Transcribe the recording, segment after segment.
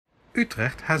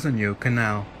Utrecht has a new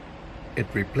canal. It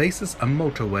replaces a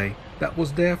motorway that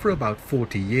was there for about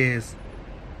 40 years.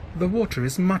 The water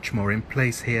is much more in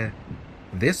place here.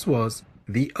 This was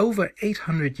the over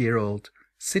 800-year-old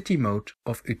city moat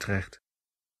of Utrecht.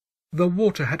 The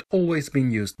water had always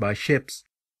been used by ships,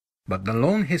 but the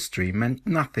long history meant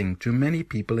nothing to many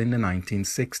people in the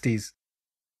 1960s.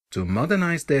 To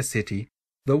modernize their city,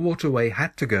 the waterway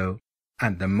had to go,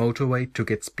 and the motorway took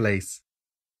its place.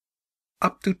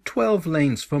 Up to 12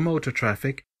 lanes for motor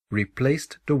traffic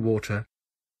replaced the water.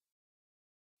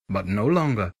 But no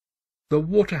longer. The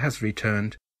water has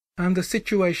returned, and the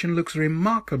situation looks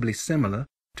remarkably similar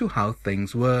to how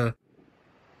things were.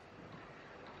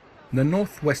 The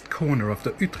northwest corner of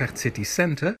the Utrecht city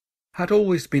centre had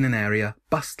always been an area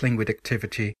bustling with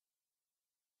activity.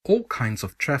 All kinds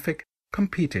of traffic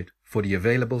competed for the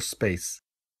available space.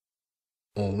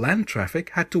 All land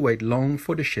traffic had to wait long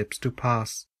for the ships to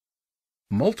pass.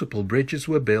 Multiple bridges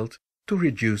were built to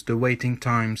reduce the waiting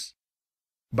times.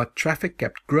 But traffic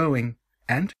kept growing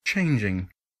and changing.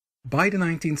 By the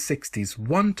 1960s,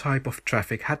 one type of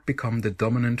traffic had become the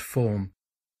dominant form.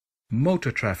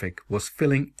 Motor traffic was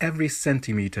filling every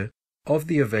centimetre of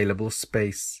the available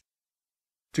space.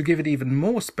 To give it even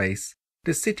more space,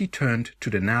 the city turned to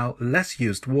the now less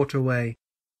used waterway.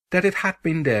 That it had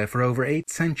been there for over 8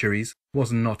 centuries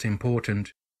was not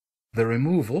important. The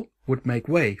removal would make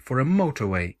way for a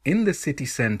motorway in the city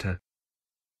centre.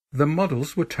 The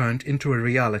models were turned into a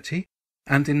reality,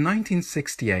 and in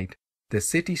 1968 the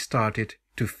city started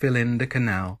to fill in the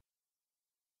canal.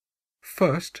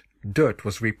 First, dirt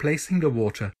was replacing the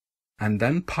water, and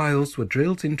then piles were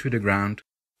drilled into the ground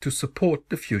to support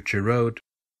the future road.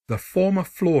 The former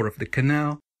floor of the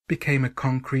canal became a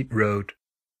concrete road.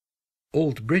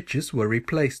 Old bridges were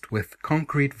replaced with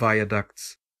concrete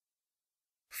viaducts.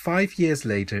 5 years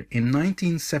later, in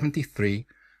 1973,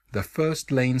 the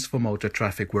first lanes for motor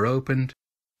traffic were opened,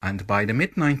 and by the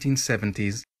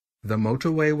mid-1970s, the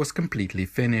motorway was completely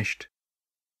finished.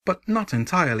 But not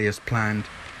entirely as planned.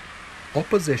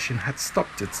 Opposition had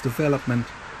stopped its development,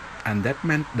 and that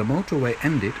meant the motorway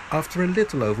ended after a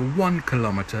little over 1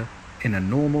 kilometre in a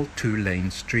normal 2-lane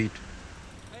street.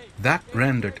 That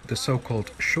rendered the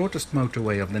so-called shortest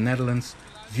motorway of the Netherlands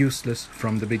useless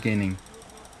from the beginning,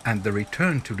 and the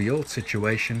return to the old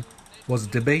situation was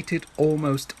debated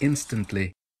almost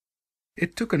instantly.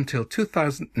 It took until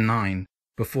 2009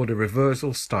 before the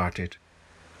reversal started.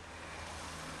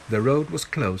 The road was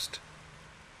closed,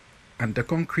 and the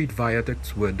concrete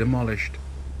viaducts were demolished.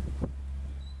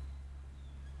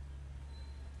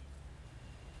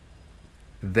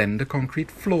 Then the concrete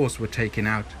floors were taken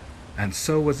out, and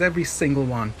so was every single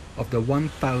one of the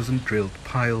 1,000 drilled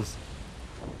piles.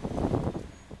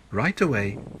 Right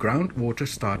away, groundwater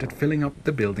started filling up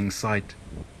the building site.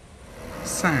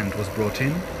 Sand was brought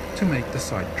in to make the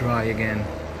site dry again.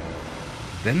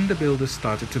 Then the builders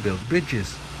started to build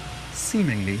bridges,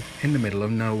 seemingly in the middle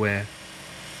of nowhere.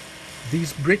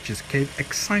 These bridges gave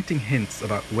exciting hints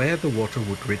about where the water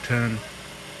would return.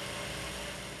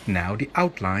 Now the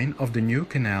outline of the new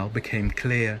canal became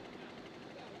clear.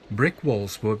 Brick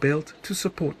walls were built to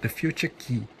support the future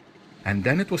quay, and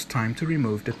then it was time to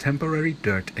remove the temporary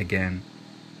dirt again.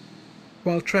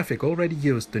 While traffic already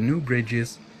used the new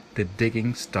bridges, the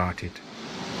digging started.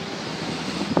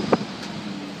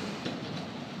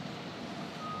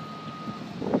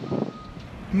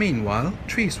 Meanwhile,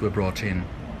 trees were brought in.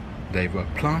 They were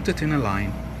planted in a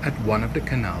line at one of the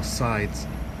canal's sides.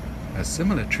 A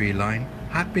similar tree line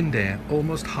had been there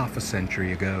almost half a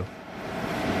century ago.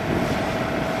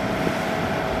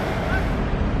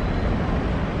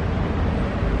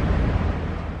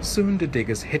 Soon the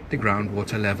diggers hit the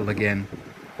groundwater level again,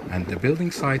 and the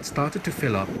building site started to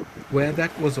fill up where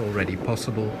that was already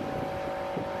possible.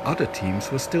 Other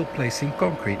teams were still placing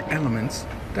concrete elements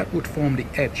that would form the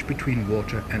edge between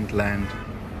water and land.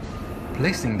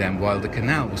 Placing them while the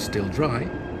canal was still dry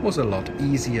was a lot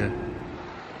easier.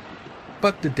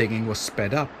 But the digging was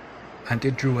sped up, and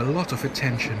it drew a lot of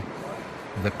attention.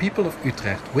 The people of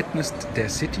Utrecht witnessed their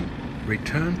city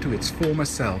return to its former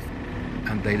self,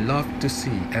 and they loved to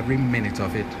see every minute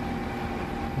of it.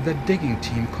 The digging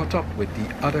team caught up with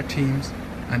the other teams,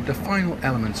 and the final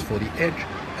elements for the edge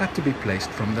had to be placed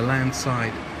from the land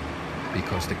side,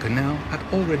 because the canal had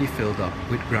already filled up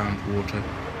with groundwater.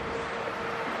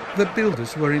 The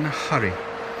builders were in a hurry,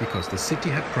 because the city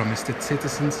had promised its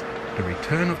citizens the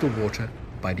return of the water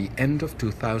by the end of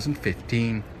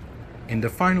 2015. In the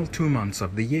final 2 months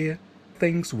of the year,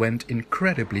 things went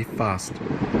incredibly fast.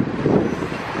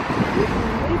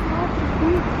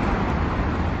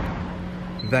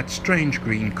 That strange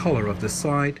green color of the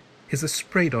side is a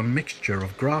sprayed-on mixture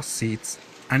of grass seeds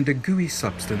and a gooey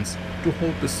substance to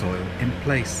hold the soil in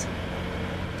place.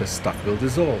 The stuff will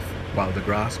dissolve while the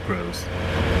grass grows.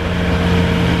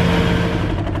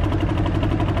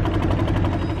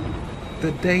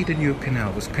 The day the new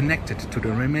canal was connected to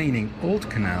the remaining old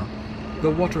canal, the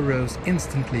water rose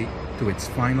instantly to its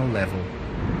final level.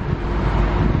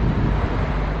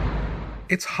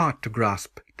 It's hard to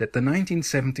grasp that the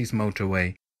 1970s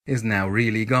motorway is now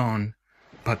really gone,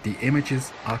 but the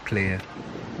images are clear.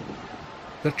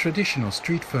 The traditional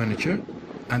street furniture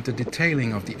and the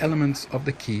detailing of the elements of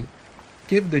the quay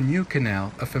give the new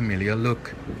canal a familiar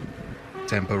look.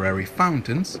 Temporary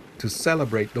fountains to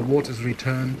celebrate the water's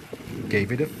return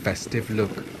gave it a festive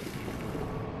look.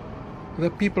 The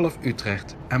people of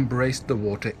Utrecht embraced the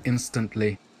water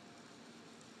instantly.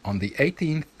 On the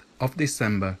 18th of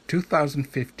December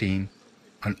 2015,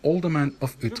 an alderman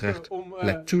of Utrecht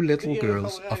let two little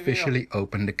girls officially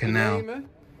open the canal.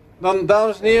 Dan,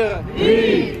 dames en heren,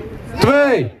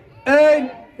 3,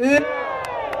 2, 1...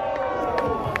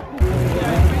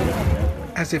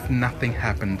 As if nothing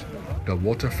happened, the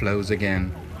water flows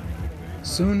again.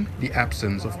 Soon the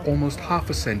absence of almost half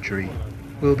a century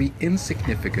will be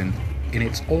insignificant in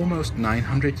its almost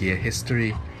 900-year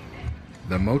history.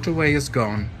 The motorway is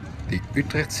gone, the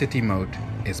Utrecht City Moat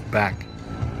is back.